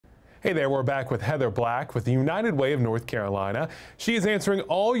Hey there, we're back with Heather Black with the United Way of North Carolina. She is answering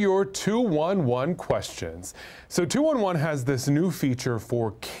all your 211 questions. So 211 has this new feature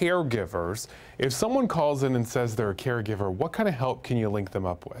for caregivers. If someone calls in and says they're a caregiver, what kind of help can you link them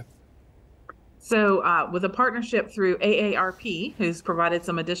up with? So with a partnership through AARP, who's provided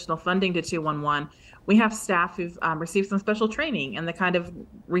some additional funding to 211, we have staff who've received some special training and the kind of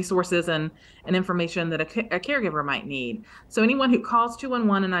resources and information that a caregiver might need. So anyone who calls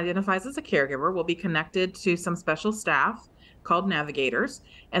 211 and identifies as a caregiver will be connected to some special staff called navigators,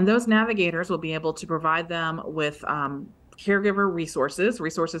 and those navigators will be able to provide them with caregiver resources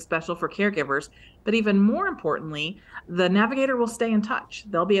special for caregivers. But even more importantly, the navigator will stay in touch.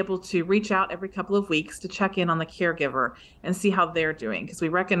 They'll be able to reach out every couple of weeks to check in on the caregiver and see how they're doing. Because we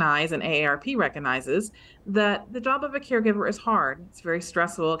recognize, and AARP recognizes, that the job of a caregiver is hard. It's very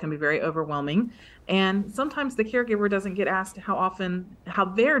stressful. It can be very overwhelming. And sometimes the caregiver doesn't get asked how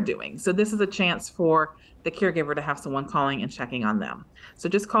they're doing. So this is a chance for the caregiver to have someone calling and checking on them. So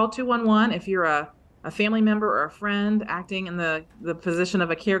just call 211 if you're a family member or a friend acting in the position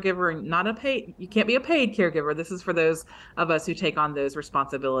of a caregiver, and you can't be a paid caregiver. This is for those of us who take on those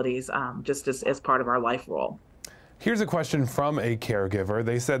responsibilities just as part of our life role. Here's a question from a caregiver.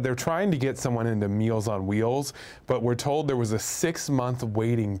 They said they're trying to get someone into Meals on Wheels, but we're told there was a 6-month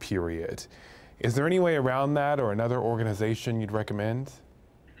waiting period. Is there any way around that or another organization you'd recommend?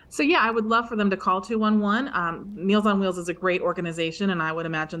 So yeah, I would love for them to call 211. Meals on Wheels is a great organization, and I would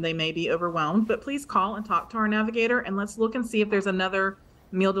imagine they may be overwhelmed, but please call and talk to our navigator, and let's look and see if there's another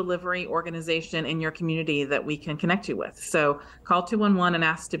meal delivery organization in your community that we can connect you with. So call 211 and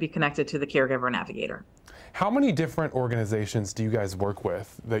ask to be connected to the caregiver navigator. How many different organizations do you guys work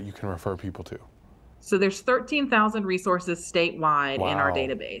with that you can refer people to? So there's 13,000 resources statewide in our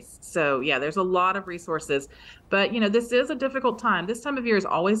database. So yeah, there's a lot of resources, but this is a difficult time. This time of year is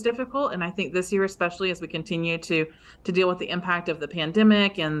always difficult, and I think this year especially, as we continue to deal with the impact of the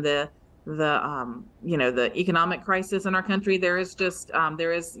pandemic and the economic crisis in our country, there is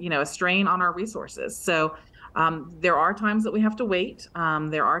a strain on our resources. So there are times that we have to wait.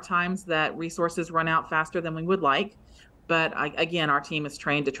 There are times that resources run out faster than we would like. But again, our team is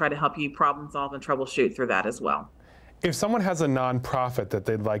trained to try to help you problem solve and troubleshoot through that as well. If someone has a nonprofit that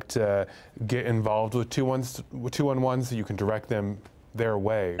they'd like to get involved with 211, so you can direct them their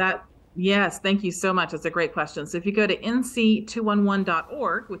way. Yes, thank you so much. That's a great question. So if you go to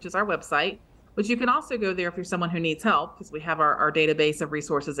nc211.org, which is our website, which you can also go there if you're someone who needs help, because we have our database of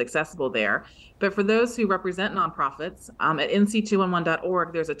resources accessible there. But for those who represent nonprofits, at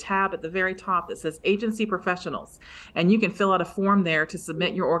nc211.org, there's a tab at the very top that says Agency Professionals. And you can fill out a form there to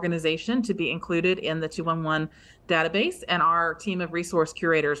submit your organization to be included in the 211 database. And our team of resource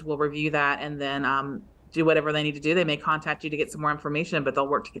curators will review that and then do whatever they need to do. They may contact you to get some more information, but they'll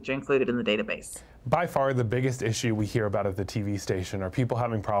work to get you included in the database. By far, the biggest issue we hear about at the TV station are people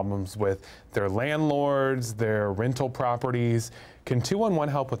having problems with their landlords, their rental properties. Can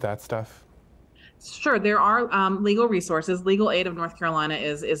 211 help with that stuff? Sure, there are legal resources. Legal Aid of North Carolina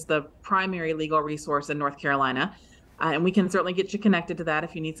is the primary legal resource in North Carolina. And we can certainly get you connected to that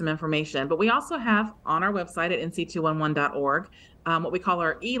if you need some information. But we also have on our website at nc211.org what we call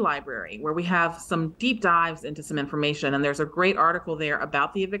our e-library, where we have some deep dives into some information. And there's a great article there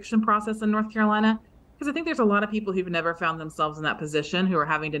about the eviction process in North Carolina, because I think there's a lot of people who've never found themselves in that position who are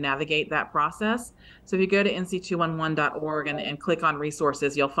having to navigate that process. So if you go to nc211.org and click on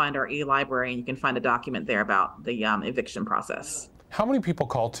resources, you'll find our e-library, and you can find a document there about the eviction process. How many people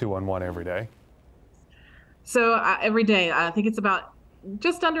call 211 every day? So every day, I think it's about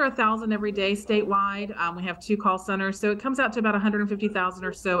just under 1,000 every day statewide. We have 2 call centers, so it comes out to about 150,000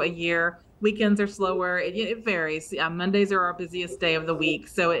 or so a year. Weekends are slower. It varies. Mondays are our busiest day of the week,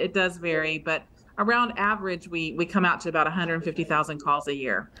 so it does vary. But around average, we come out to about 150,000 calls a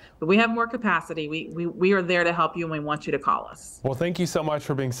year. But we have more capacity. We are there to help you, and we want you to call us. Well, thank you so much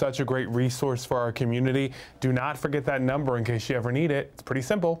for being such a great resource for our community. Do not forget that number in case you ever need it. It's pretty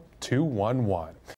simple, 211.